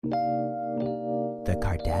The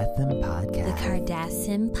Cardassian Podcast. The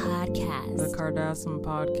Cardassian Podcast. The Cardassian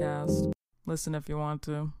Podcast. Listen if you want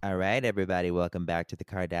to. All right, everybody. Welcome back to the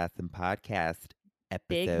Cardassian Podcast,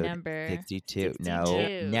 Big episode number. 62.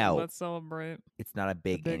 62. No. Let's celebrate. It's not a the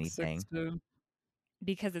big anything. 62.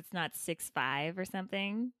 Because it's not 6'5" or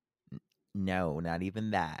something. No, not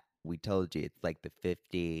even that. We told you it's like the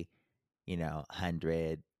 50,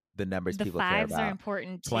 100, the numbers The people care fives about. are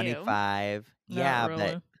important too. 25. Not Yeah, really.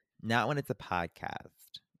 but not when it's a podcast.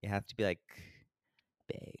 It has to be like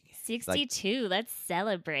big. 62. Let's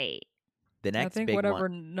celebrate. The I next think big whatever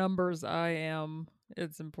one. numbers I am,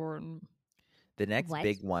 it's important. The next What?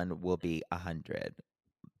 big one will be 100.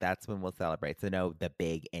 That's when we'll celebrate. So no, the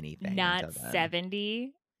big anything. Not until then.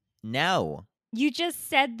 70. No. You just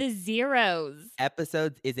said the zeros.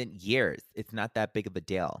 Episodes isn't years. It's not that big of a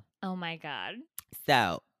deal. Oh my God.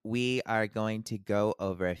 So we are going to go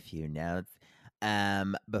over a few notes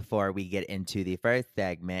before we get into the first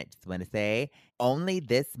segment. Just want to say, only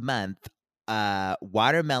this month,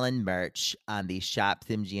 watermelon merch on the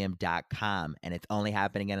shopsimgm.com, and it's only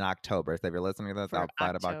happening in October. So if you're listening to this For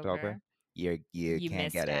outside of October, you can't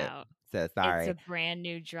missed get it. out. So sorry. It's a brand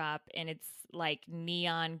new drop and it's like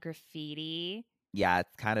neon graffiti. Yeah,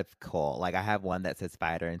 it's kind of cool. Like I have one that says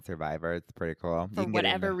Fighter and Survivor. It's pretty cool. You For can get it in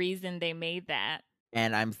whatever the- reason they made that.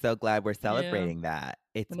 And I'm so glad we're celebrating that.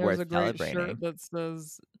 It's And there's worth a great celebrating. shirt that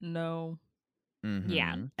says no.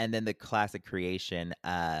 Yeah. Mhm. And then the classic creation,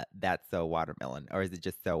 that's so watermelon. Or is it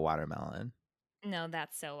just so watermelon? No,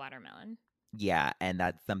 that's so watermelon. Yeah, and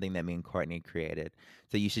that's something that me and Courtney created.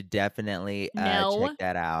 So you should definitely No. check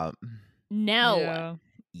that out. No. Yeah.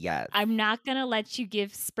 Yes. I'm not going to let you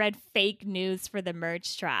spread fake news for the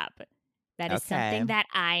merch drop. That is Okay. something that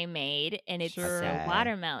I made, and it's Sure. so Okay.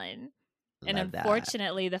 watermelon. And Love that.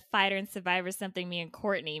 unfortunately, the Fighter and Survivor is something me and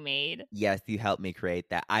Courtney made. Yes, you helped me create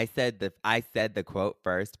that. I said the quote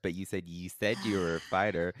first, but you said you were a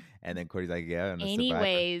fighter, and then Courtney's like, yeah, and a survivor.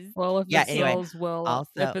 Anyways, Well, if Yeah, it anyway, sells well, also-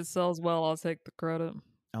 if it sells well, I'll take the credit.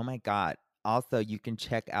 Oh my God. Also, you can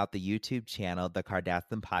check out the YouTube channel, The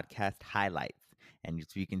Cardassian Podcast Highlights. And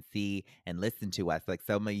you can see and listen to us. Like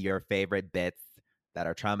some of your favorite bits that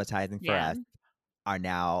are traumatizing for Yeah. us are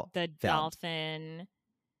now the filmed. dolphin,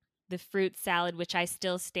 the fruit salad, which I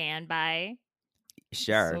still stand by.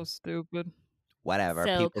 Sure. So stupid. Whatever.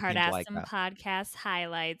 So People seem to like Cardassian that. Podcast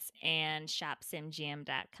highlights and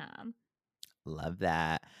shopsimgm.com. Love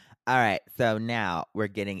that. All right. So now we're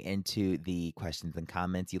getting into the questions and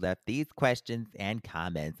comments. You left these questions and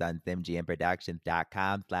comments on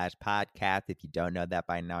simgmproductions.com/podcast. If you don't know that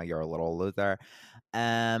by now, you're a little loser.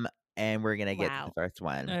 And we're going to get to Wow. the first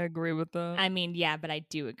one. I agree with that. I mean, yeah, but I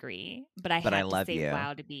do agree. But I But I have love to say you.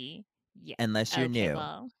 wow to be. Yeah. Unless you're Okay, new.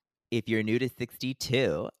 well, If you're new to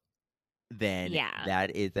 62, then Yeah.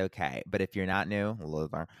 that is okay. But if you're not new,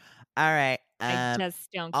 loser. All right. I just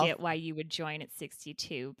don't also- get why you would join at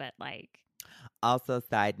 62, but like, Also,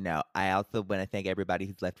 side note, I also want to thank everybody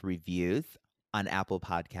who's left reviews on Apple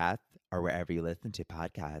Podcasts or wherever you listen to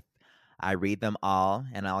podcasts. I read them all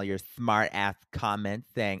and all your smart ass comments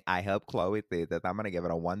saying, I hope Chloe sees this. I'm going to give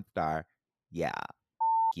it a 1 star. Yeah.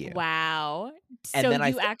 You. wow. And So then I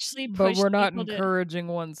you said- actually but push we're not people to. encouraging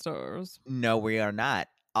 1 stars. No, we are not.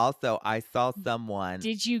 Also, I saw someone.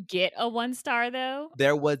 Did you get a 1 star though?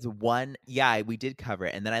 There was one, yeah, we did cover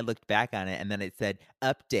it. And then I looked back on it and then it said,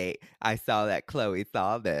 update. I saw that Chloe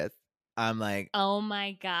saw this. I'm like, Oh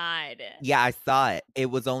my God. yeah, I saw it. It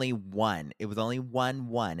was only one. It was only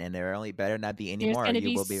one. And there only better not be any There's more. going to You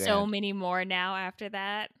be will be so banned. many more now after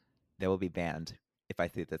that. They will be banned if I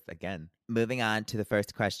see this again. Moving on to the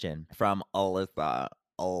first question from Alyssa.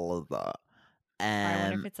 Or I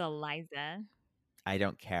wonder if it's Eliza I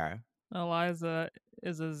don't care. Eliza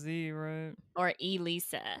is a Z, right? or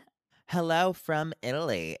Elisa. Hello from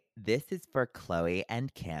Italy. This is for Chloe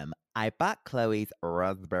and Kim. I bought Chloe's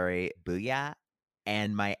raspberry booyah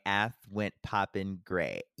and my ass went poppin'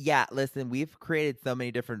 great. Yeah, listen, we've created so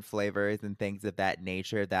many different flavors and things of that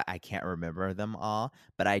nature that I can't remember them all.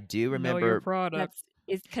 But I do Know your remember product.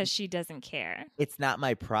 It's because she doesn't care. it's not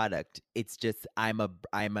my product. It's just I'm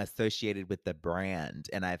associated with the brand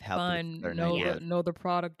and I've helped with Fine. certain Know, ideas. know the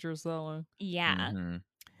product you're selling. Yeah. Mhm.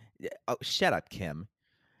 Yeah, oh, shut up, Kim.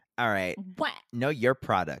 All right. What? Know your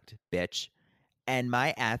product, bitch. And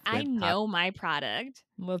my ass I went pop- know my product.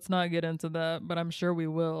 Let's not get into that, but I'm sure we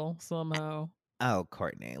will somehow. Oh,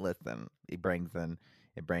 Courtney, listen. It brings in,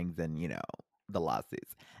 the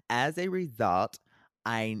lawsuits. As a result,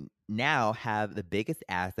 I now have the biggest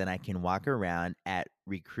ass and I can walk around at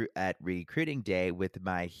recruiting day with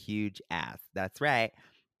my huge ass. That's right.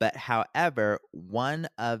 But however, one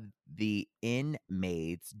of the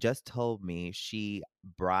inmates just told me she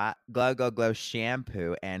brought Glow Glow Glow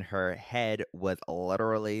shampoo and her head was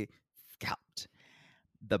literally scalped.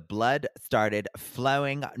 The blood started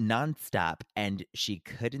flowing nonstop and she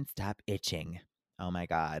couldn't stop itching. Oh my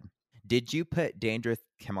God. Did you put dangerous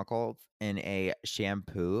chemicals in a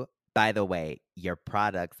shampoo? By the way, your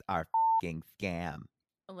products are fing scam.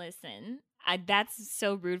 Listen, that's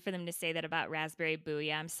so rude for them to say that about Raspberry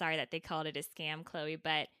Booyah. I'm sorry that they called it a scam, Chloe,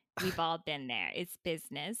 but we've all been there. It's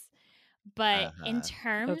business. But Uh-huh.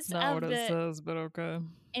 That's not what it says, but okay.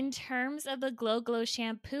 in terms of the Glow Glow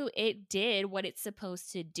shampoo, it did what it's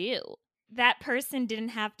supposed to do. That person didn't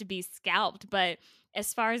have to be scalped, but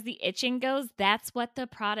as far as the itching goes, that's what the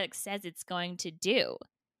product says it's going to do.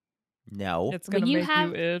 No. It's going to make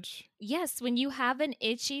you itch. Yes, when you have an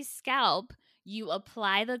itchy scalp, you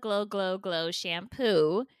apply the Glow Glow Glow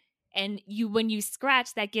shampoo, and when you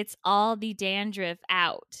scratch, that gets all the dandruff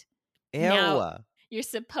out. Ew. Now, you're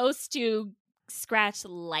supposed to scratch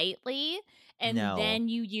lightly, and No. then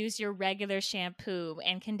you use your regular shampoo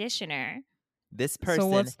and conditioner. This person. So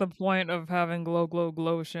what's the point of having Glow Glow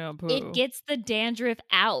Glow shampoo? It gets the dandruff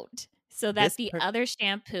out so that the other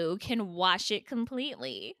shampoo can wash it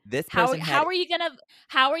completely. This person how are you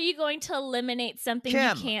going to eliminate something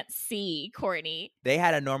Kim, you can't see, Courtney? They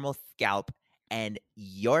had a normal scalp and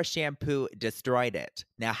your shampoo destroyed it.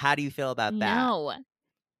 Now, how do you feel about that? No.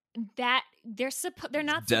 That they're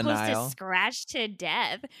not supposed to scratch to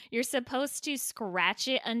death. You're supposed to scratch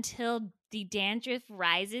it until the dandruff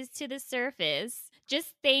rises to the surface.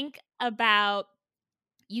 Just think about,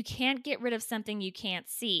 you can't get rid of something you can't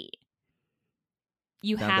see.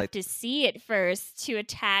 You have to see it first to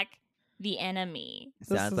attack the enemy.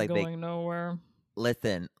 This is going nowhere.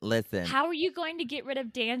 Listen. How are you going to get rid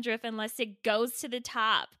of dandruff unless it goes to the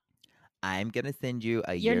top? I'm going to send you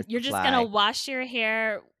a year's You're just supply. going to wash your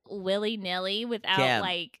hair willy-nilly without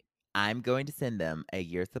Kim, I'm going to send them a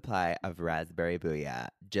year's supply of Raspberry Booyah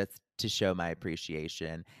just to show my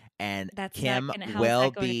appreciation. And that's Kim not gonna, will how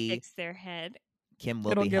is that going be to fix their head. Kim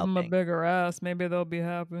will It'll be give helping. them a bigger ass. Maybe they'll be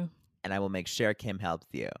happy. And I will make sure Kim helps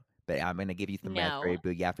you. But I'm going to give you some Raspberry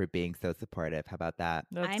Booyah for being so supportive. How about that?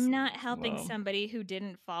 I'm not helping somebody who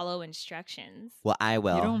didn't follow instructions. Well, I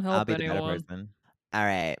will. You don't help I'll be anyone. the better person. All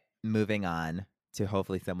right. Moving on to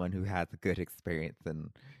hopefully someone who has a good experience and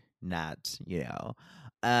not,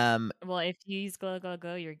 well, if you use Glow Glow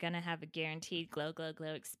Glow, you're going to have a guaranteed Glow Glow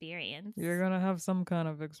Glow experience. You're going to have some kind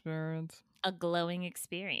of experience. A glowing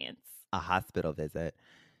experience. A hospital visit.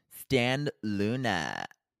 Stan Luna.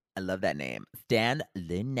 I love that name. Stan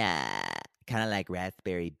Luna. Kind of like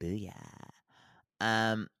Raspberry Booyah.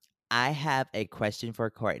 I have a question for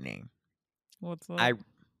Courtney. What's up? I'm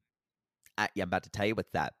about to tell you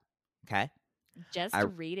what's up. Okay? Just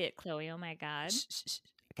read it, Chloe. Oh my God.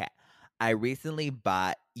 Okay. I recently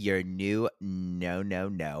bought your new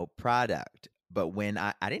No product. But when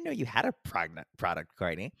I didn't know you had a product,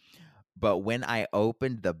 Courtney. But when I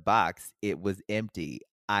opened the box, it was empty.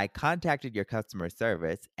 I contacted your customer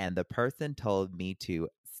service and the person told me to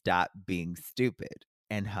stop being stupid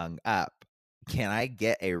and hung up. Can I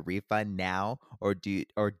get a refund now? Or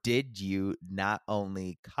did you not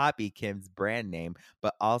only copy Kim's brand name,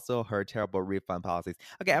 but also her terrible refund policies?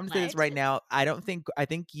 Okay, I'm gonna say this right now. I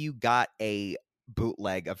think you got a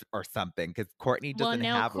bootleg or something because Courtney doesn't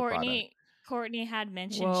have a product. Courtney had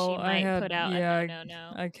mentioned she might put out a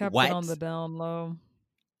no. I kept it on the down low.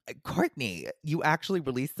 Courtney, you actually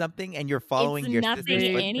released something and you're following it's your nothing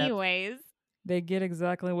sister's anyways. They get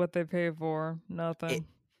exactly what they pay for. Nothing.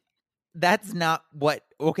 That's not what.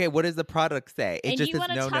 Okay, what does the product say? It and just you says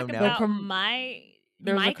want to no. talk about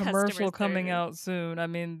There's a commercial coming out soon. I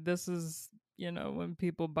mean, this is when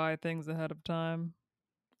people buy things ahead of time.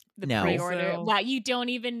 The pre-order. Wow, you don't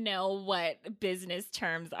even know what business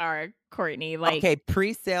terms are, Courtney. Okay,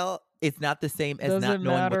 pre-sale is not the same as not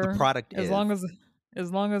knowing what the product is.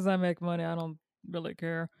 As long as I make money, I don't really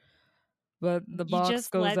care. But the box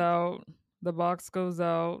goes out. The box goes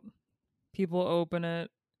out. People open it,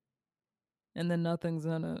 and then nothing's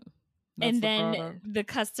in it. That's and then the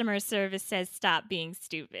customer service says, "Stop being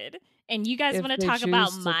stupid." And you guys want to talk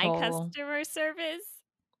about my customer service?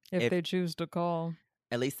 If they choose to call.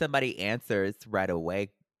 At least somebody answers right away,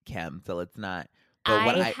 Kim. So it's not.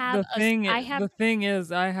 But the thing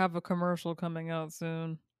is, I have a commercial coming out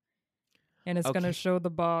soon, and it's going to show the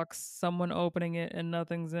box, someone opening it, and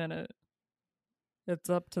nothing's in it. It's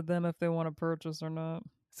up to them if they want to purchase or not.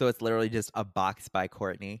 So it's literally just a box by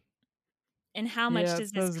Courtney. And how much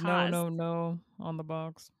does this cost? No on the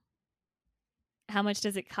box. How much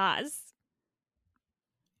does it cost?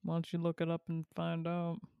 Why don't you look it up and find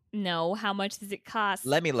out? No, how much does it cost?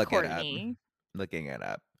 Let me look Courtney? it up. Looking it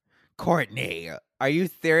up. Courtney, are you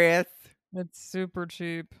serious? It's super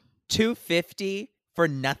cheap. $250 for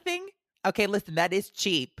nothing? Okay, listen, that is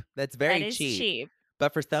cheap. That's very cheap.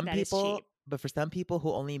 But for some people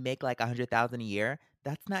who only make like 100,000 a year,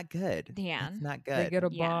 that's not good. Yeah. That's not good. They get a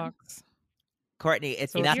box. Courtney,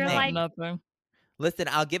 it's so nothing. Like, nothing. Listen,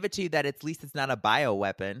 I'll give it to you that at least it's not a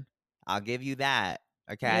bioweapon. I'll give you that.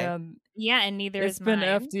 Okay? Yeah, and neither is mine.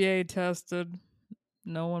 It's been FDA tested.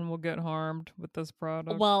 No one will get harmed with this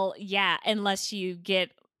product. Well, yeah, unless you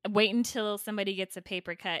wait until somebody gets a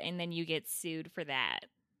paper cut and then you get sued for that.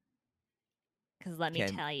 Because let me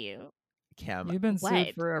tell you. Kim, you've been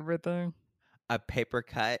sued for everything. A paper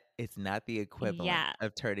cut is not the equivalent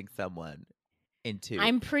of turning someone into.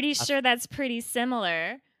 I'm pretty sure that's pretty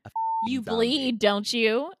similar. You bleed, don't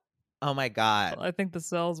you? Oh my God. Well, I think the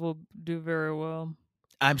cells will do very well.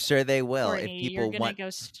 I'm sure they will. Courtney, if people you're gonna go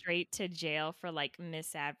straight to jail for like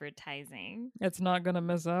misadvertising. It's not gonna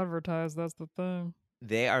misadvertise. That's the thing.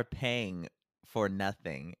 They are paying for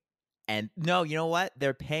nothing. And no, you know what?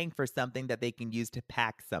 They're paying for something that they can use to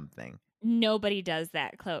pack something. Nobody does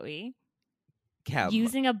that, Chloe. Kim.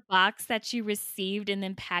 Using a box that you received and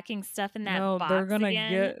then packing stuff in that box.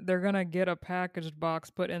 They're gonna get a packaged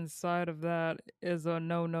box, but inside of that is a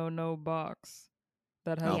no box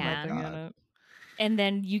that has nothing in it. And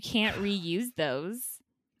then you can't reuse those.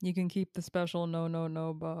 You can keep the special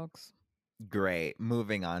no box. Great.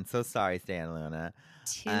 Moving on. So sorry, Stan Luna.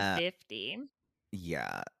 $250.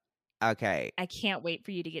 Yeah. Okay. I can't wait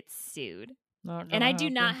for you to get sued. And I do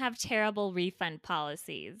not have terrible refund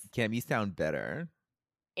policies. Kim, you sound bitter.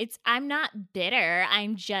 I'm not bitter.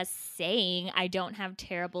 I'm just saying I don't have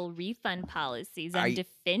terrible refund policies. I'm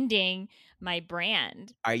defending my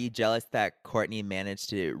brand. Are you jealous that Courtney managed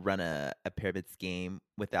to run a pyramid scheme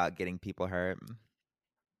without getting people hurt?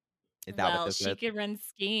 Is that what this is? She could run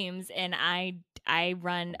schemes, and I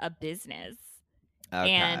run a business.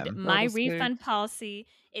 Okay. And my refund policy,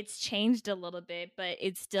 it's changed a little bit, but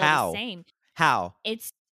it's still the same. How?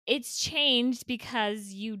 It's changed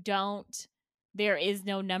because there is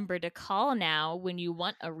no number to call now when you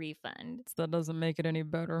want a refund. That doesn't make it any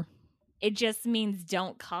better. It just means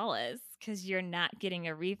don't call us because you're not getting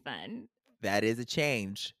a refund. That is a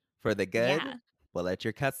change for the good. Yeah. We'll let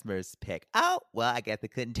your customers pick. Oh, well, I guess I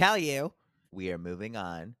couldn't tell you. We are moving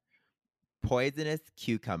on. Poisonous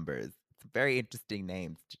cucumbers. Some very interesting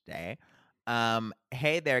names today.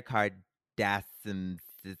 Hey there, Kardashian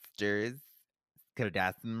sisters.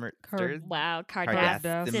 Kardashian. Wow,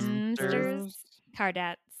 Kardashian.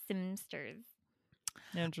 Kardashian.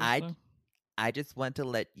 Interesting. I just want to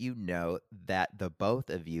let you know that the both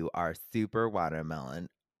of you are super watermelon.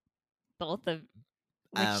 Both of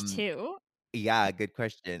which two? Yeah, good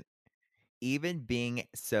question. Even being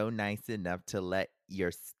so nice enough to let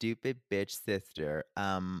your stupid bitch sister,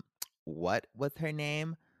 what was her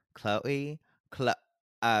name? Chloe?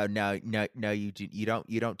 Oh no, you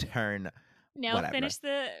don't turn. No, whatever. finish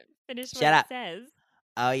what it says.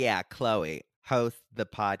 Oh yeah, Chloe hosts the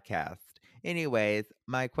podcast. Anyways,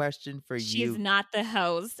 my question for you. She's not the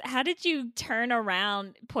host. How did you turn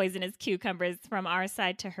around poisonous cucumbers from our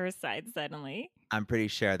side to her side suddenly? I'm pretty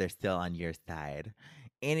sure they're still on your side.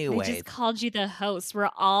 Anyways. I just called you the host. We're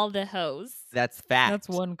all the hosts. That's fact. That's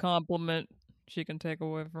one compliment she can take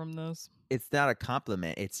away from this. It's not a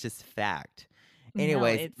compliment. It's just fact.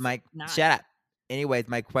 Anyways, not. Shut up. Anyways,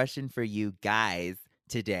 my question for you guys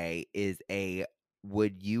today is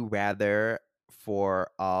would you rather for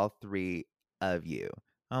all three of you?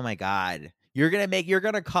 Oh my God. You're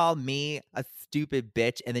gonna call me a stupid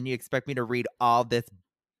bitch and then you expect me to read all this.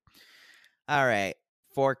 All right.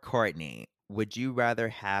 For Courtney, would you rather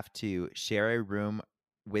have to share a room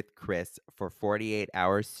with Chris for 48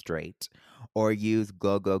 hours straight or use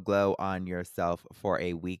Glow Glow Glow on yourself for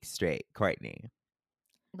a week straight? Courtney.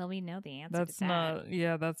 Well, we know the answer to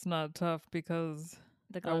that. That's not tough because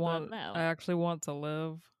the glow, glow, glow. I actually want to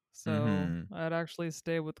live. So I'd actually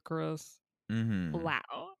stay with Chris. Mm-hmm.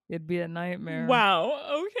 Wow. It'd be a nightmare. Wow.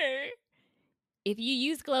 Okay. If you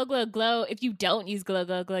use Glow Glow Glow, if you don't use Glow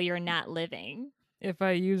Glow Glow, you're not living. If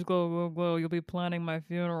I use Glow Glow Glow, you'll be planning my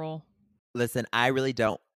funeral. Listen, I really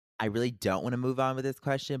don't want to move on with this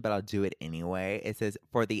question, but I'll do it anyway. It says,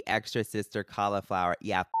 for the extra sister cauliflower,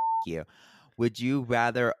 yeah, you. Would you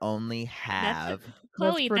rather only have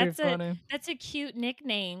Chloe? That's a cute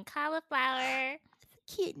nickname, cauliflower.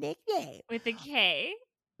 That's a cute nickname with a K.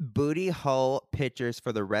 Booty hole pictures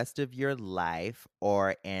for the rest of your life,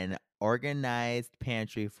 or an organized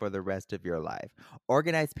pantry for the rest of your life?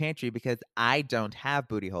 Organized pantry because I don't have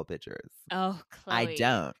booty hole pictures. Oh, Chloe. I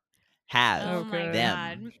don't. have Oh my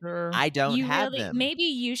them. God. Sure. I don't have them. Maybe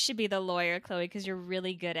you should be the lawyer, Chloe, because you're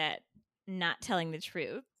really good at not telling the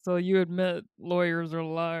truth. So you admit lawyers are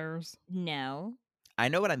liars? No. I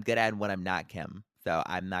know what I'm good at and what I'm not, Kim. So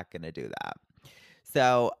I'm not going to do that.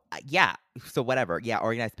 So yeah. So whatever. Yeah.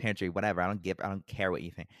 Organized pantry, whatever. I don't care what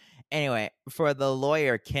you think. Anyway, for the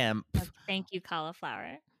lawyer, Kim. Thank you,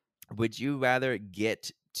 cauliflower. Would you rather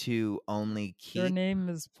get to only keep... Their name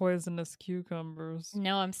is poisonous cucumbers.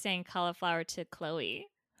 No, I'm saying cauliflower to Chloe.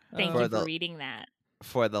 Thank you for reading that.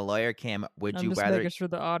 For the lawyer, Kim, would you rather... I'm just making sure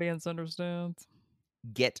the audience understands.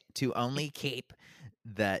 Get to only keep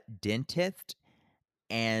the dentist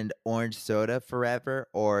and orange soda forever,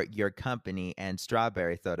 or your company and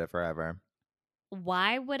strawberry soda forever?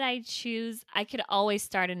 Why would I choose? I could always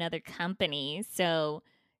start another company. So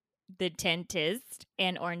the dentist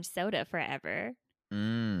and orange soda forever.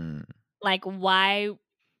 Like, why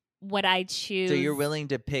would I choose? So you're willing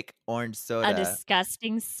to pick orange soda? A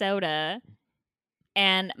disgusting soda.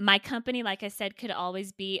 And my company, like I said, could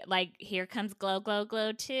always be like, here comes Glow, Glow,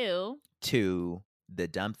 Glow 2. To the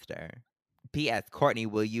dumpster. P.S. Courtney,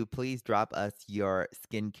 will you please drop us your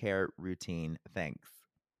skincare routine? Thanks.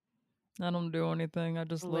 I don't do anything. I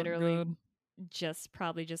just literally look good.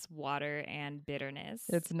 Probably just water and bitterness.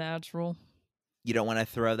 It's natural. You don't want to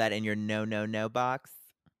throw that in your no box?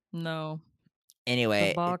 No. Anyway.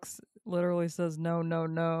 The box literally says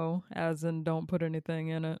no, as in don't put anything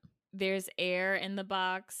in it. There's air in the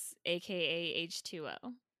box, aka H2O.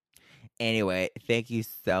 Anyway, thank you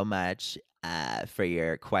so much for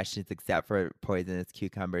your questions, except for poisonous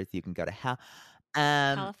cucumbers. You can go to hell.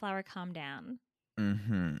 Cauliflower, calm down.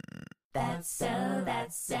 That's so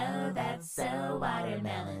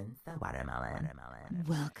watermelon. So watermelon.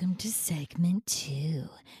 Welcome to segment 2.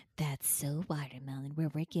 That's so watermelon, where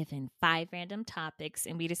we're given 5 random topics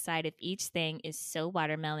and we decide if each thing is so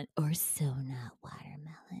watermelon or so not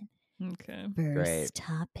watermelon. Okay. First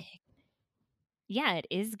topic. Yeah, it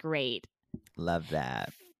is great. Love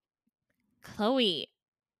that. Chloe.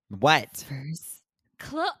 What?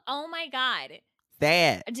 Oh my God.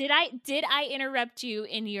 Say it. Did I interrupt you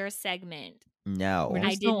in your segment? No.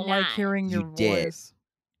 I don't like hearing your voice.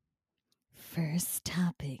 First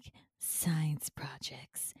topic. Science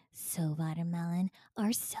projects. So watermelon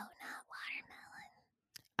or so not watermelon?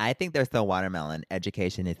 I think they're so watermelon.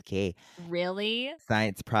 Education is key. Really?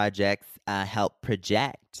 Science projects help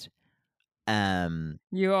project.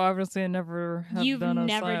 You obviously never have done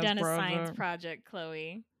a science project,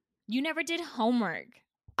 Chloe. You never did homework.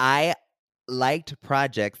 I liked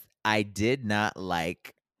projects. I did not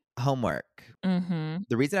like homework. The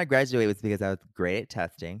reason I graduated was because I was great at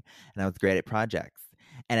testing and I was great at projects.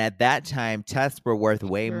 And at that time, tests were worth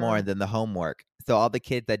way more than the homework. So all the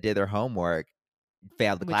kids that did their homework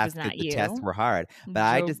failed the class because the tests were hard. But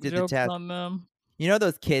I just did the test. You know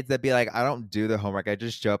those kids that be like, I don't do the homework. I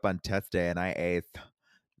just show up on test day and I aced.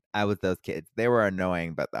 I was those kids. They were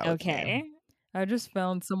annoying, but that was okay. Me. I just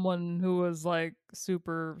found someone who was like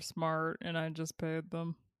super smart and I just paid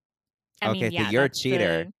them. I mean, so you're a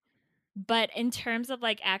cheater. Good. But in terms of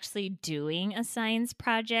like actually doing a science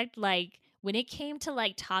project, like when it came to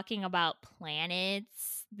like talking about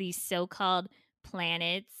planets, these so-called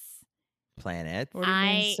planets. Planets? What do you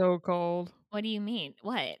mean so-called? What do you mean?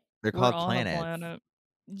 What? They're called planets. Planet.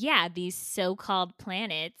 Yeah, these so-called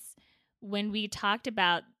planets. When we talked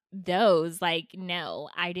about those, like, no,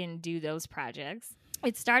 I didn't do those projects.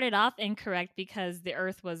 It started off incorrect because the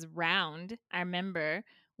Earth was round. I remember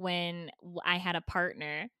when I had a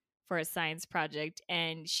partner for a science project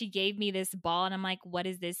and she gave me this ball and I'm like, what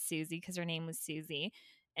is this, Susie? Because her name was Susie.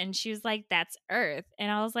 And she was like, that's Earth.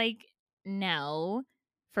 And I was like, no.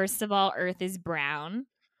 First of all, Earth is brown.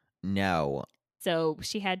 No. So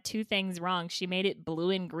she had 2 things wrong. She made it blue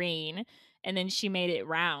and green, and then she made it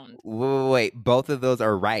round. Wait. Both of those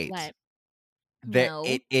are right. What? No.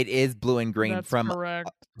 It is blue and green. That's correct.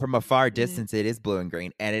 From a far distance, it is blue and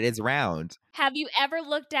green, and it is round. Have you ever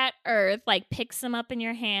looked at Earth, like pick some up in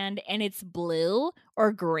your hand, and it's blue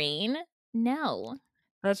or green? No.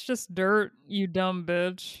 That's just dirt, you dumb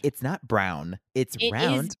bitch. It's not brown. It's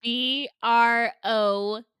round. It is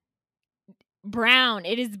B-R-O. Brown.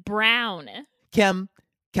 It is brown. Kim,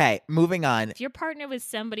 okay, moving on. If your partner was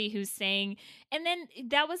somebody who's saying, and then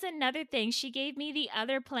that was another thing. She gave me the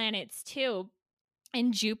other planets too.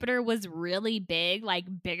 And Jupiter was really big, like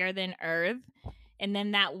bigger than Earth. And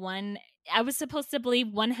then that one, I was supposed to believe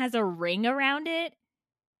one has a ring around it.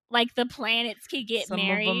 Like the planets could get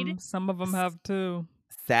married. Some of them have too.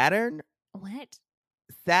 Saturn? What?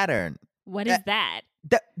 Saturn. What is that?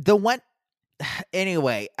 The one.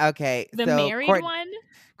 Anyway, okay. The married one?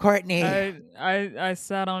 Courtney. I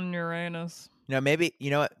sat on Uranus. Maybe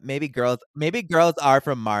you know what? Maybe girls are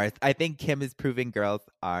from Mars. I think Kim is proving girls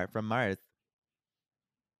are from Mars.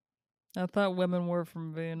 I thought women were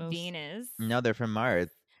from Venus. No, they're from Mars.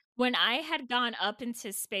 When I had gone up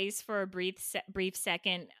into space for a brief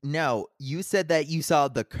second. No, you said that you saw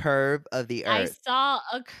the curve of the Earth. I saw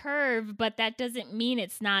a curve, but that doesn't mean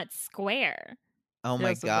it's not square. Oh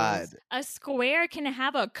my God. A square can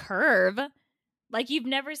have a curve. Like, you've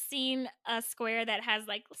never seen a square that has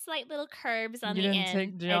like slight little curves on the end. You didn't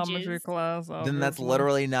take geometry class. Obviously. Then that's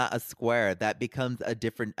literally not a square. That becomes a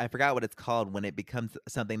different. I forgot what it's called when it becomes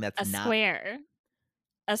something that's not a square.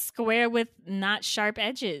 A square with not sharp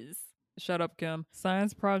edges. Shut up, Kim.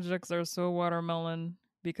 Science projects are so watermelon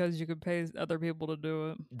because you could pay other people to do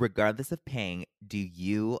it. Regardless of paying, do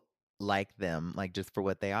you like them like just for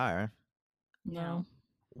what they are? No.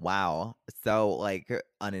 Wow. So like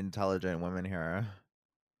unintelligent women here.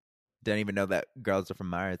 Don't even know that girls are from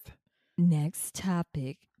Mars. Next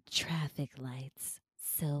topic, traffic lights.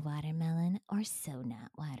 So watermelon or so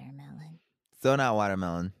not watermelon? So not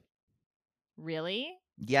watermelon. Really?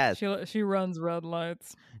 Yes. She runs red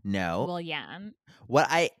lights. No. Well, yeah. What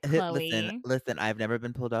Chloe. listen, I've never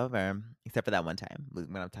been pulled over except for that one time. We're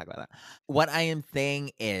going to talk about that. What I am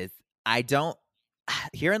saying is I don't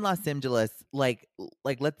here in Los Angeles, like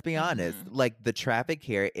let's be honest, like the traffic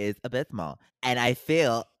here is abysmal. And I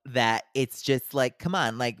feel that it's just like, come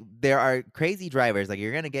on, like there are crazy drivers, like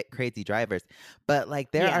you're gonna get crazy drivers, but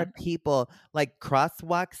like there are people, like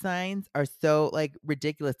crosswalk signs are so like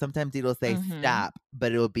ridiculous. Sometimes it'll say stop,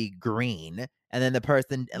 but it'll be green. And then the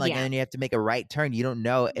person, like, and then you have to make a right turn. You don't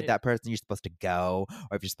know if that person you're supposed to go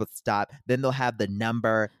or if you're supposed to stop. Then they'll have the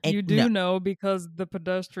number. And you do know because the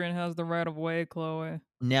pedestrian has the right of way, Chloe.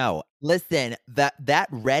 No, listen, that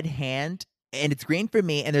red hand, and it's green for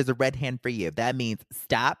me, and there's a red hand for you. That means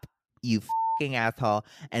stop, you fucking asshole,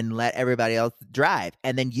 and let everybody else drive.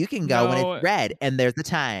 And then you can go when it's red, and there's the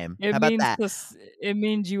time. How about that? It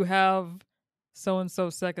means you have so-and-so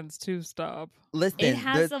seconds to stop. Listen, it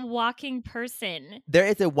has a walking person. There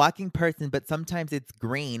is a walking person, but sometimes it's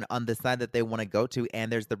green on the side that they want to go to,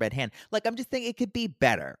 and there's the red hand. Like, I'm just saying it could be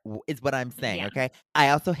better, is what I'm saying, okay? I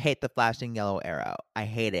also hate the flashing yellow arrow. I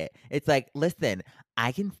hate it. It's like, listen,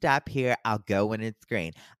 I can stop here. I'll go when it's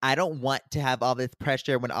green. I don't want to have all this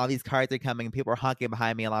pressure when all these cars are coming and people are honking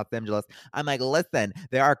behind me in Los Angeles. I'm like, listen,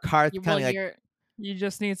 there are cars coming. Like, you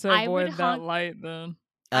just need to avoid that light then.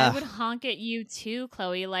 I would honk at you too,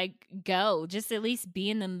 Chloe. Like, go. Just at least be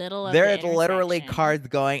in the middle of There's literally cars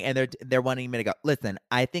going, and they're wanting me to go. Listen,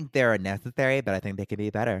 I think they're necessary, but I think they could be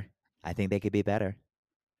better.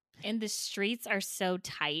 And the streets are so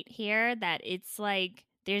tight here that it's like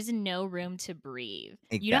there's no room to breathe.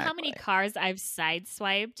 Exactly. You know how many cars I've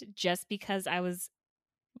sideswiped just because I was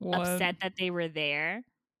upset that they were there?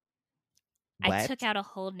 What? I took out a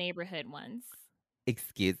whole neighborhood once.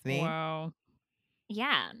 Excuse me? Wow.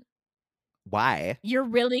 Yeah. Why? You're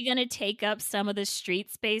really going to take up some of the street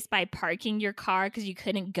space by parking your car because you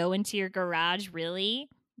couldn't go into your garage, really?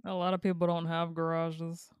 A lot of people don't have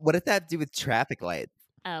garages. What does that do with traffic lights?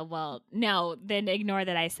 Well, no, then ignore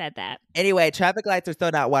that I said that. Anyway, traffic lights are so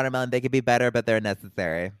not watermelon. They could be better, but they're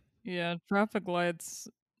necessary. Yeah, traffic lights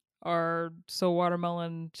are so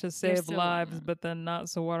watermelon to save lives, but then not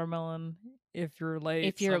so watermelon if you're late.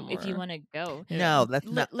 If you want to go. No, that's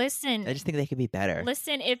not. Listen. I just think they could be better.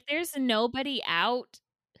 Listen, if there's nobody out,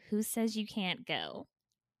 who says you can't go?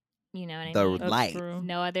 You know what I mean? The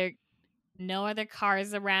light. No other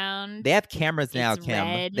cars around. They have cameras now, Kim.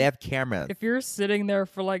 Red. They have cameras. If you're sitting there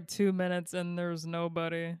for like 2 minutes and there's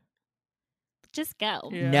nobody, just go.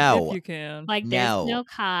 Yeah, no. If you can. Like, there's no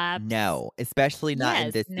cops. No. Especially not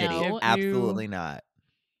in this city. Absolutely not.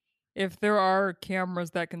 If there are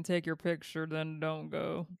cameras that can take your picture, then don't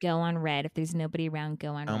go. Go on red. If there's nobody around,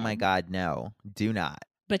 go on red. Oh my God, no. Do not.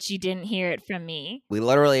 But you didn't hear it from me. We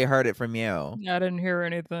literally heard it from you. I didn't hear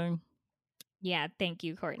anything. Yeah, thank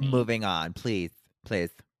you, Courtney. Moving on, please.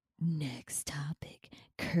 Next topic,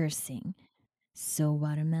 cursing. So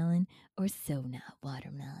watermelon or so not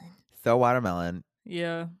watermelon? So watermelon.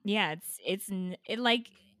 Yeah. Yeah, it's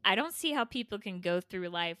like, I don't see how people can go through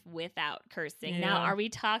life without cursing. Yeah. Now, are we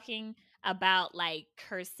talking about like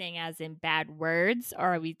cursing as in bad words,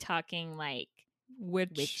 or are we talking like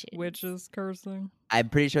witches cursing? I'm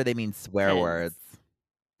pretty sure they mean swear words.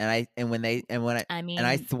 And I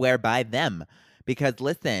swear by them. Because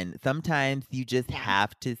listen, sometimes you just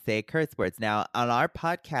have to say curse words. Now on our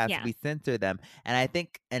podcast, we censor them, and I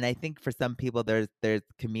think for some people there's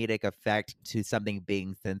comedic effect to something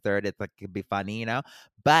being censored. It's like it could be funny, you know.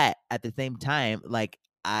 But at the same time, like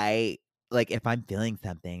I like if I'm feeling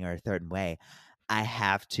something or a certain way, I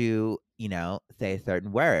have to, say a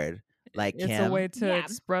certain word. Like it's Kim, a way to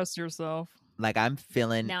express yourself. Like I'm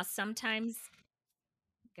feeling. Now sometimes,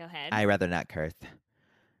 go ahead. I rather not curse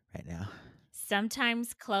right now.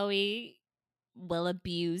 Sometimes Chloe will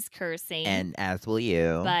abuse cursing, and as will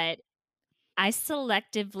you. But I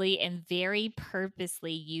selectively and very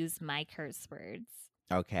purposely use my curse words.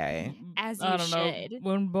 Okay. As you should.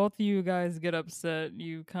 When both of you guys get upset,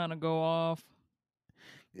 you kind of go off.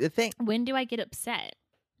 The thing. When do I get upset?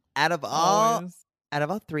 Out of all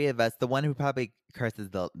three of us, the one who probably curses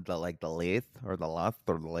the least or the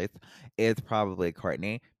least is probably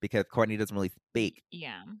Courtney, because Courtney doesn't really speak.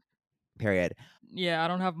 Yeah. Period. Yeah, I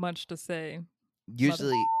don't have much to say.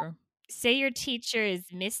 Usually. Say your teacher is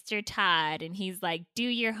Mr. Todd and he's like, do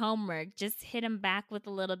your homework. Just hit him back with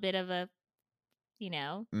a little bit of a,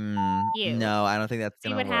 No, I don't think that's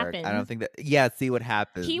going to work. Happens. I don't think that. Yeah, see what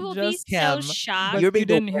happens. He will be so shocked. But you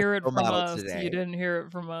didn't hear it from us. Today. You didn't hear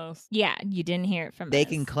it from us. Yeah, you didn't hear it from us. They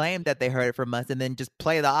can claim that they heard it from us and then just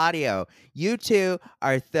play the audio. You two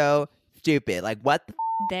are so stupid. Like, what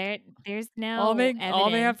the There's no all they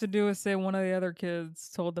evidence. have to do is say one of the other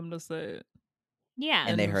kids told them to say it. Yeah.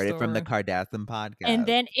 And they heard it from the Kardashian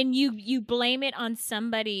podcast. And you blame it on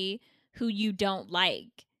somebody who you don't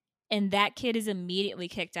like. And that kid is immediately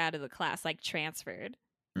kicked out of the class, like transferred.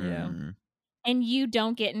 Yeah. And you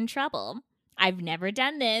don't get in trouble. I've never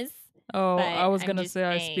done this. Oh, I was going to say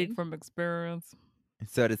I speak from experience.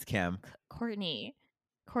 So does Kim. Courtney,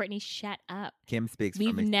 shut up. Kim speaks from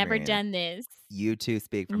experience. We've never done this. You two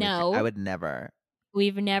speak from experience. I would never.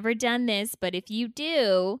 We've never done this, but if you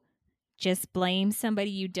do, just blame somebody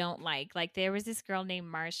you don't like. Like there was this girl named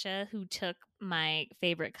Marsha who took my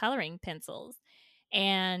favorite coloring pencils.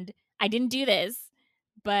 And I didn't do this,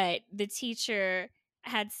 but the teacher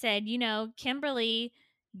had said, Kimberly,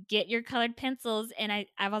 get your colored pencils. And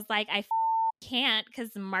I was like, I can't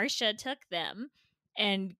because Marsha took them.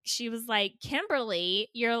 And she was like, Kimberly,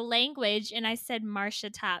 your language. And I said, Marsha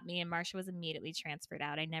taught me. And Marsha was immediately transferred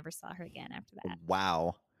out. I never saw her again after that.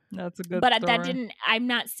 Wow. That's a good But story. that didn't, I'm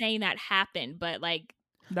not saying that happened, but like.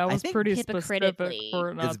 That was pretty specific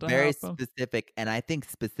for it not it's to very happen. specific. And I think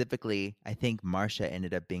specifically, Marsha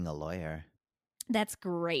ended up being a lawyer. That's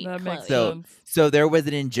great. That Chloe. makes sense. So there was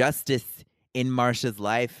an injustice in Marsha's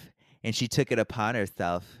life, and she took it upon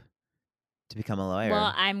herself to become a lawyer.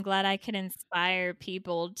 Well, I'm glad I could inspire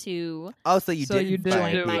people to. Oh, so you did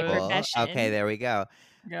join my profession. Okay, there we go.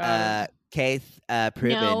 Got case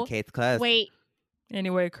proven. No, case closed. Wait.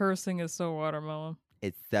 Anyway, cursing is so watermelon.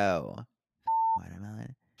 It's so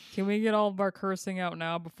watermelon. Can we get all of our cursing out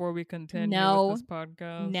now before we continue with this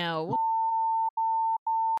podcast? No.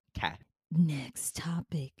 Okay. Next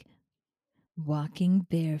topic. Walking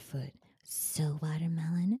barefoot. So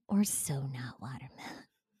watermelon or so not watermelon?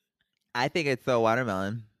 I think it's so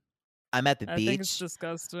watermelon. I'm at the beach. I think it's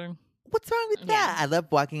disgusting. What's wrong with that? I love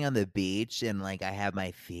walking on the beach and like I have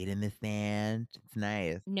my feet in the sand. It's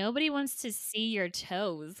nice. Nobody wants to see your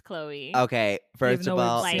toes, Chloe. Okay, first of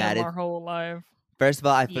all, that is our whole life. First of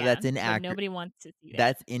all, I feel that's inaccurate. Nobody wants to see that.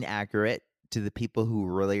 That's inaccurate to the people who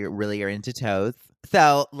really, really are into toes.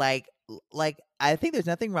 So, like I think there's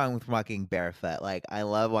nothing wrong with walking barefoot. Like, I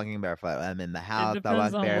love walking barefoot. I'm in the house. It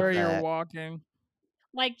depends on barefoot. where you're walking.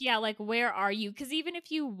 Like, where are you? Because even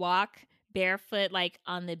if you walk barefoot, like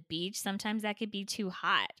on the beach, sometimes that could be too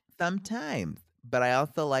hot. Sometimes, but I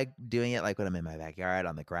also like doing it like when I'm in my backyard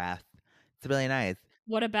on the grass. It's really nice.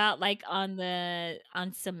 What about like on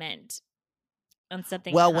cement? On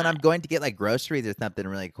something well, hot. When I'm going to get like groceries or something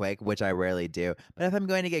really quick, which I rarely do, but if I'm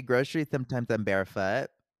going to get groceries, sometimes I'm barefoot,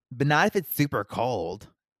 but not if it's super cold.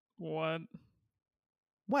 What?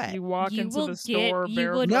 You walk into the store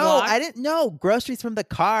barefoot? No, I didn't know. Groceries from the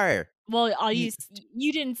car. Well, you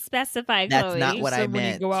didn't specify, That's Chloe. not what I meant.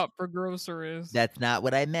 When you go out for groceries. That's not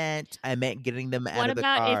what I meant. I meant getting them out of the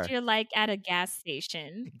car. What about if you're like at a gas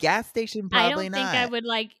station? Gas station, probably not. I don't think I would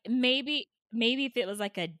like maybe if it was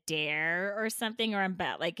like a dare or something, or I'm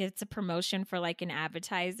like it's a promotion for like an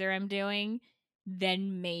appetizer I'm doing,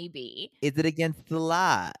 then maybe. Is it against the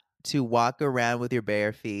law to walk around with your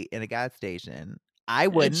bare feet in a gas station? I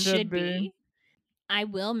wouldn't. It should be. I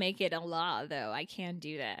will make it a law, though. I can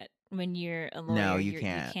do that. When you're a lawyer, no, you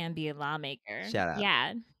can't. You can be a lawmaker. Shut up.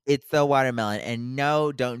 Yeah. It's so watermelon. And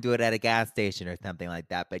no, don't do it at a gas station or something like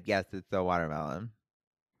that. But yes, it's so watermelon.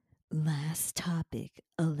 Last topic.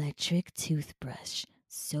 Electric toothbrush.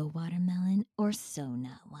 So watermelon or so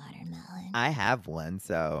not watermelon? I have one,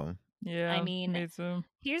 so. Yeah, I mean, me too.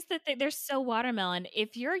 Here's the thing. They're so watermelon.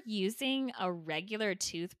 If you're using a regular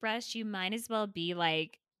toothbrush, you might as well be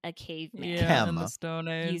like a caveman. Yeah, in the Stone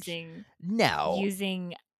Age.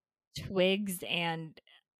 Using twigs and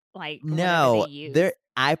like No, whatever they use.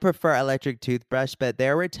 I prefer electric toothbrush, but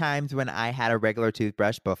there were times when I had a regular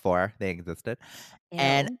toothbrush before they existed,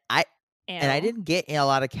 and Ew. I Ew. didn't get a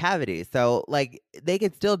lot of cavities. So like they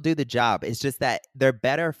could still do the job. It's just that they're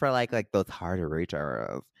better for like those harder reach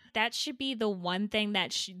areas. That should be the one thing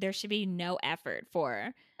that there should be no effort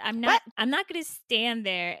for. I'm not going to stand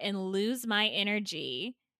there and lose my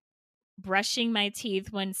energy brushing my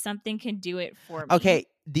teeth when something can do it for me. Okay,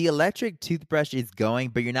 the electric toothbrush is going,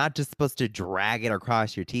 but you're not just supposed to drag it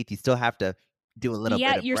across your teeth. You still have to do a little bit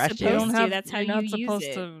of brushing. Yeah, you're supposed to. That's how you use it. You're not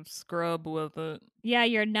supposed to scrub with it. Yeah,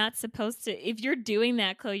 you're not supposed to. If you're doing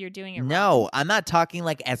that, Chloe, you're doing it wrong. No, I'm not talking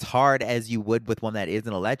like as hard as you would with one that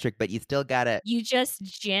isn't electric, but you still gotta. You just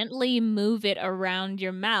gently move it around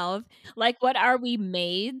your mouth. Like, what are we,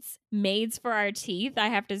 maids? Maids for our teeth? I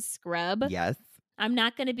have to scrub? Yes. I'm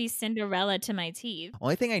not going to be Cinderella to my teeth.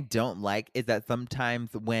 Only thing I don't like is that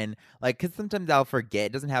sometimes when, like, because sometimes I'll forget,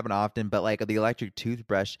 it doesn't happen often, but like the electric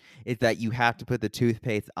toothbrush is that you have to put the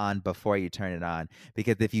toothpaste on before you turn it on.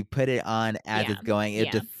 Because if you put it on as it's going,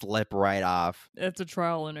 it'll just slip right off. It's a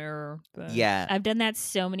trial and error thing. Yeah. I've done that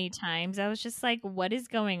so many times. I was just like, what is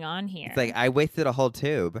going on here? It's like I wasted a whole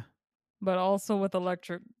tube. But also with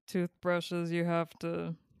electric toothbrushes, you have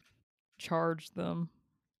to charge them.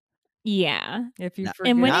 Yeah. If you forget,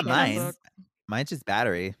 and when not mine. Mine's just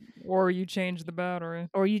battery. Or you change the battery.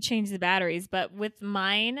 Or you change the batteries. But with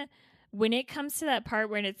mine, when it comes to that part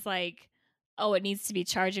where it's like, oh, it needs to be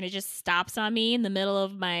charged and it just stops on me in the middle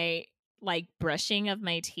of my like brushing of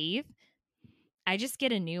my teeth, I just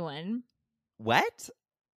get a new one. What?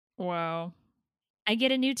 Wow. I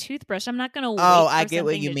get a new toothbrush. I'm not going to wait Oh, for I get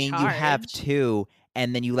what you to mean. charge. You have two,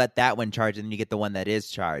 and then you let that one charge, and then you get the one that is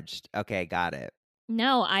charged. Okay, got it.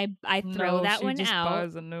 No, I throw that one out.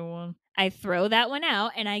 Buys a new one. I throw that one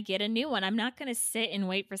out and I get a new one. I'm not going to sit and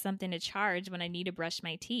wait for something to charge when I need to brush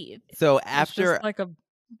my teeth. So after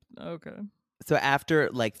So after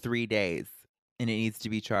like 3 days and it needs to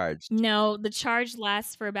be charged. No, the charge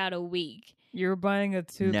lasts for about a week. You're buying a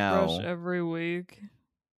toothbrush every week?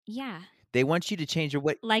 Yeah. They want you to change your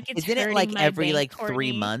what? Like it's isn't it like every bank,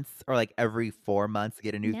 3 months or like every 4 months to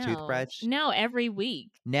get a new toothbrush? No, every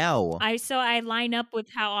week. No. I line up with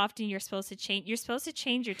how often you're supposed to change. You're supposed to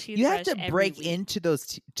change your toothbrush. You have to break week. into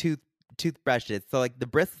those toothbrushes. So like the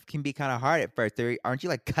bristles can be kind of hard at first. Aren't you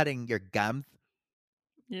like cutting your gums?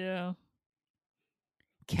 Yeah.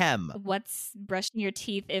 Chem. What's brushing your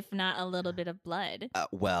teeth if not a little bit of blood?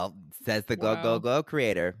 Well, says the Glow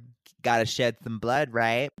creator. Gotta shed some blood,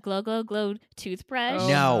 right? Glow toothbrush?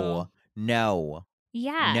 Oh, no.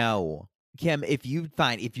 Yeah. No. Kim, if you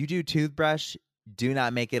do toothbrush, do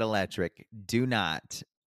not make it electric. Do not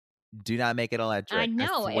make it electric. I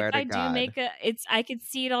know. I swear if to I God. do make I could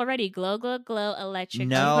see it already. Glow electric.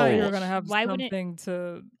 No. I thought you were gonna have something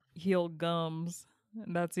to heal gums.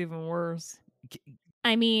 And that's even worse.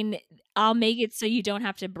 I mean, I'll make it so you don't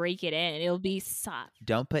have to break it in. It'll be soft.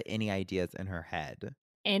 Don't put any ideas in her head.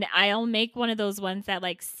 And I'll make one of those ones that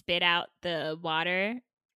like spit out the water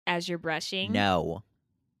as you're brushing. No,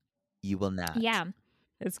 you will not. Yeah.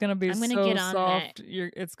 It's going to be so soft.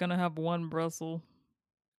 It's going to have one bristle.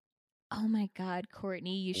 Oh my God,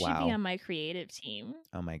 Courtney, you should be on my creative team.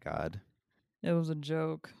 Oh my God. It was a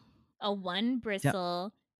joke. A one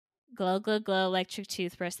bristle, glow electric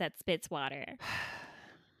toothbrush that spits water.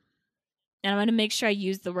 And I'm going to make sure I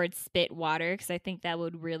use the word spit water because I think that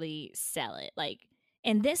would really sell it. Like,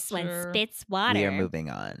 and this one spits water. We are moving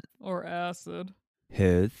on. Or acid.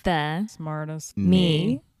 Who's the smartest?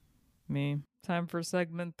 Me. Time for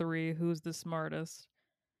segment 3, Who's the Smartest?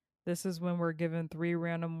 This is when we're given 3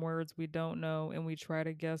 random words we don't know and we try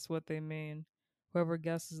to guess what they mean. Whoever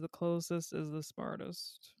guesses the closest is the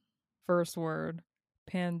smartest. First word,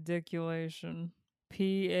 pandiculation.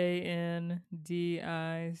 Pandiculation.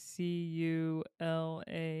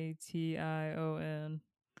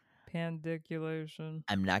 Pandiculation.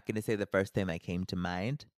 I'm not going to say the first thing that came to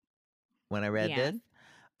mind when I read this.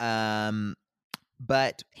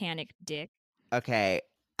 But panic dick. Okay.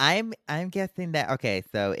 I'm guessing that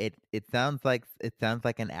so it sounds like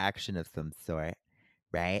an action of some sort,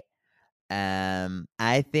 right?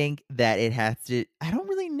 I think that it has to I don't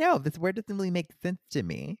really know. This word doesn't really make sense to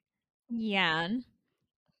me. Yeah.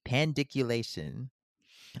 Pandiculation.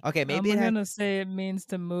 Okay, maybe I'm gonna say it means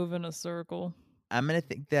to move in a circle. I'm gonna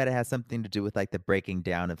think that it has something to do with like the breaking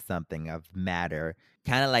down of something, of matter,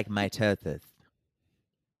 kind of like mitosis.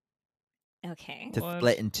 Okay. To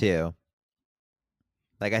split in two.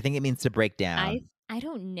 Like I think it means to break down. I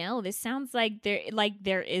don't know. This sounds like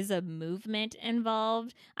there is a movement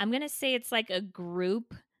involved. I'm going to say it's like a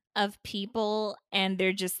group of people and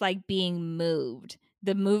they're just like being moved.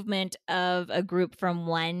 The movement of a group from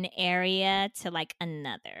one area to like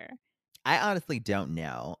another. I honestly don't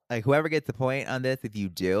know. Like, whoever gets the point on this, if you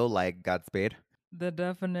do, like, Godspeed. The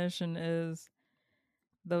definition is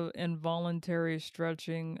the involuntary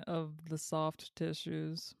stretching of the soft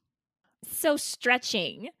tissues. So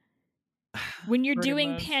stretching. When you're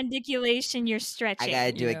doing pandiculation, you're stretching.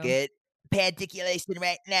 I gotta do a good pandiculation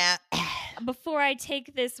right now. Before I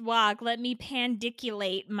take this walk, let me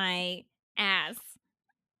pandiculate my ass.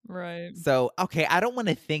 Right. So, okay, I don't want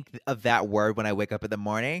to think of that word when I wake up in the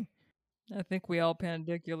morning. I think we all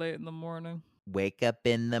pandiculate in the morning. Wake up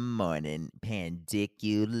in the morning,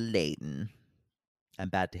 pandiculating. I'm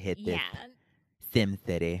about to hit this Sim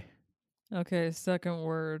City. Okay, second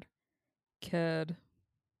word. Ked.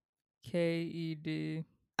 K-E-D.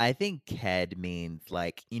 I think ked means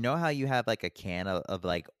like, you know how you have like a can of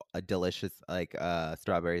like a delicious like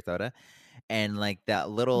strawberry soda, and like that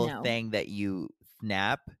little thing that you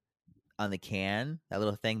snap on the can, that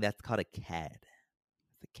little thing, that's called a ked.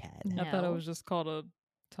 It's a ked. I thought it was just called a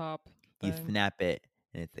top thing. You snap it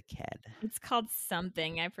and it's a ked. It's called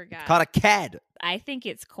something. I forgot. It's called a ked. I think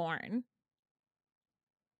it's corn.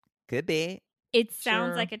 Could be. It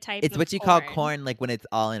sounds like a type It's of what you corn. call corn, like when it's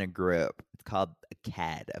all in a group. It's called a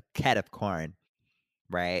ked of corn,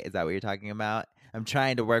 right? Is that what you're talking about? I'm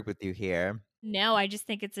trying to work with you here. No, I just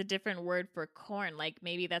think it's a different word for corn. Like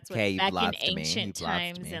maybe that's what back in ancient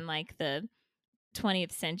times in like the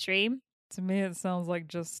 20th century. To me, it sounds like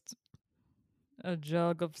just a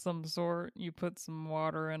jug of some sort. You put some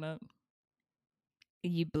water in it.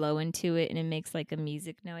 You blow into it and it makes like a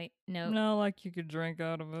music note. No, like you could drink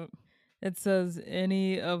out of it. It says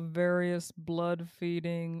any of various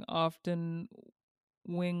blood-feeding, often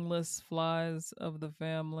wingless flies of the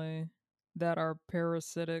family that are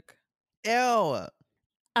parasitic. Ew.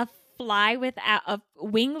 A fly without a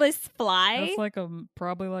wingless fly? That's like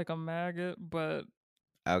probably like a maggot, but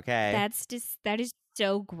okay. That is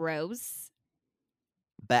so gross.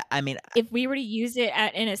 But I mean, if we were to use it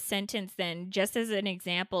in a sentence, then just as an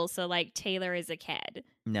example, so like Taylor is a ked.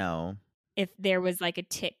 No. If there was like a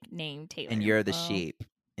tick named Taylor. And you're the sheep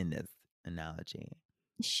in this analogy.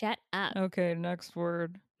 Shut up. Okay, next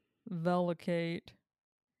word. Vellicate.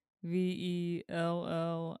 Vellicate.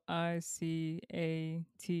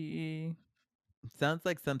 Sounds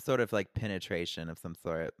like some sort of like penetration of some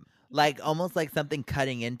sort. Like almost like something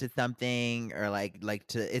cutting into something, or like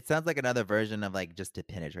to, it sounds like another version of like just to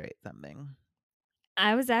penetrate something.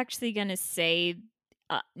 I was actually going to say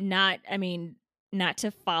not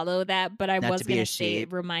to follow that, but I was going to say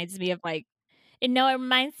it reminds me of like, it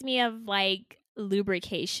reminds me of like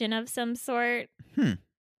lubrication of some sort.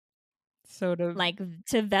 So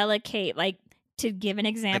to vellicate, like to give an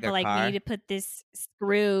example, like we need to put this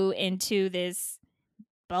screw into this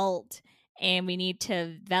bolt and we need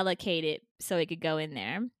to vellicate it so it could go in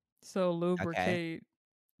there. So lubricate. Okay.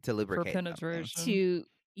 To lubricate. For penetration. Something.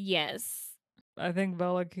 Yes. I think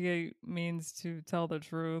vellicate means to tell the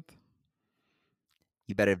truth.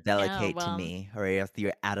 You better vellicate to me, or else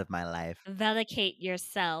you're out of my life. Vellicate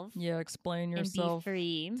yourself. Yeah, explain yourself. And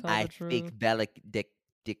be free. I speak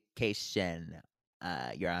vellication,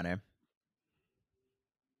 Your Honor.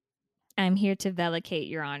 I'm here to vellicate,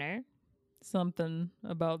 Your Honor. Something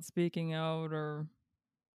about speaking out or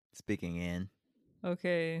speaking in.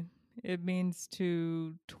 Okay, it means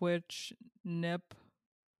to twitch, nip,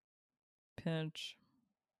 pinch.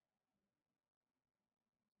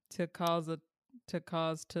 To cause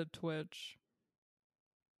to twitch.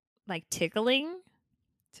 Like tickling?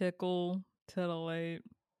 Tickle, titillate.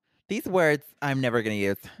 These words I'm never going to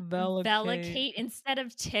use. Vellicate instead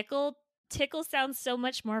of tickle. Tickle sounds so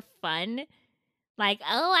much more fun. Like,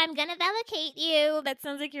 oh, I'm going to vellicate you. That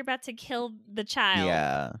sounds like you're about to kill the child.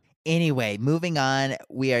 Yeah. Anyway, moving on.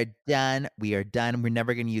 We are done. We're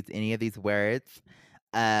never going to use any of these words.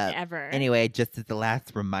 Ever. Anyway, just as the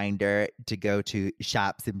last reminder to go to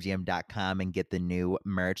shopsimgm.com and get the new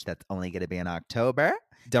merch that's only going to be in October.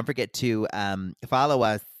 Don't forget to follow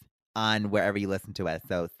us on wherever you listen to us.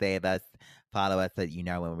 So save us, follow us so you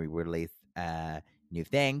know when we release new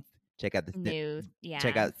things. Check out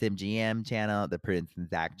check out SimGM channel, the Prudence and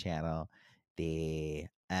Zach channel, the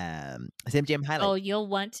SimGM highlights. Oh, you'll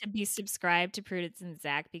want to be subscribed to Prudence and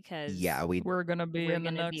Zach because we're gonna be in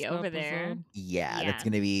the next over episode. there. Yeah, that's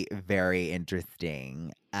gonna be very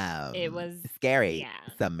interesting. It was scary. Yeah.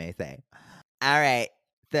 Some may say. All right.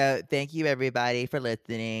 So thank you everybody for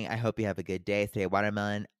listening. I hope you have a good day. Stay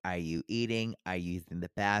watermelon. Are you eating? Are you using the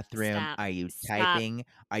bathroom? Stop. Are you Stop. typing?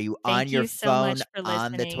 Are you Thank on your you so phone much for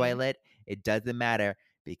on the listening. toilet? It doesn't matter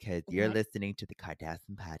because you're listening to the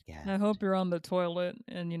Kardashian podcast. I hope you're on the toilet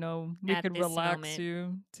and, we At could this relax moment.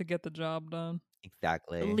 you to get the job done.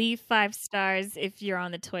 Exactly. Leave 5 stars if you're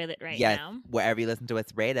on the toilet right now. Yes, wherever you listen to us,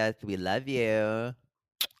 rate us. We love you.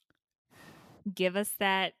 Give us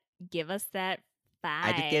that 5.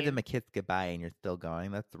 I just gave them a kiss goodbye and you're still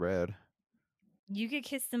going. That's rude. You could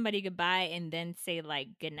kiss somebody goodbye and then say like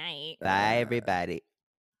good night. Bye everybody.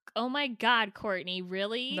 Oh my God, Courtney,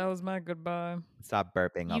 really? That was my goodbye. Stop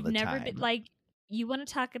burping all the time. You've never been like, you want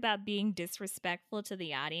to talk about being disrespectful to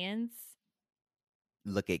the audience?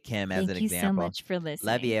 Look at Kim as an example. Thank you so much for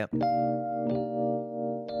listening. Love you.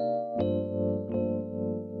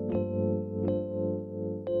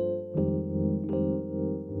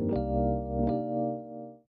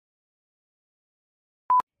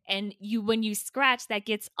 And when you scratch, that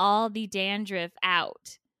gets all the dandruff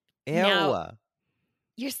out. Ew. Now,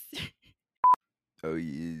 you're. Oh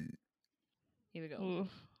yeah. Here we go.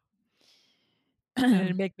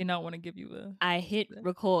 It'd make me not want to give you a. I hit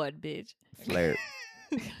record, bitch. Slurp.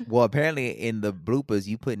 Well, apparently in the bloopers,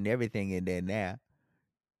 you putting everything in there now.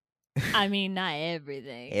 I mean, not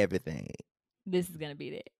everything. Everything. This is gonna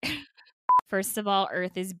be it. First of all,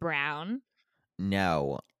 Earth is brown.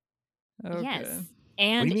 No. Okay. Yes.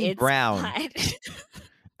 And what do you mean it's brown? Flat.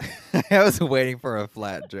 I was waiting for a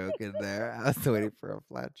flat joke in there. I was waiting for a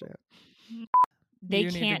flat joke. They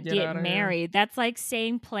can't get married. That's like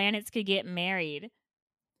saying planets could get married.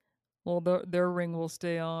 Well, their ring will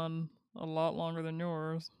stay on a lot longer than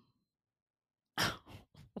yours.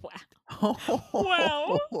 Wow.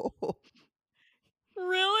 Wow.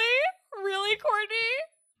 Really? Really, Courtney?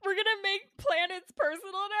 We're going to make planets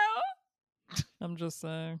personal now? I'm just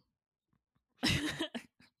saying.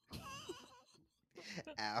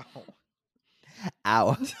 Ow.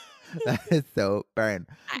 Ow. That is so burn.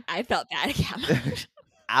 I felt that.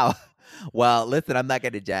 Ow. Well, listen, I'm not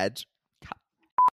going to judge.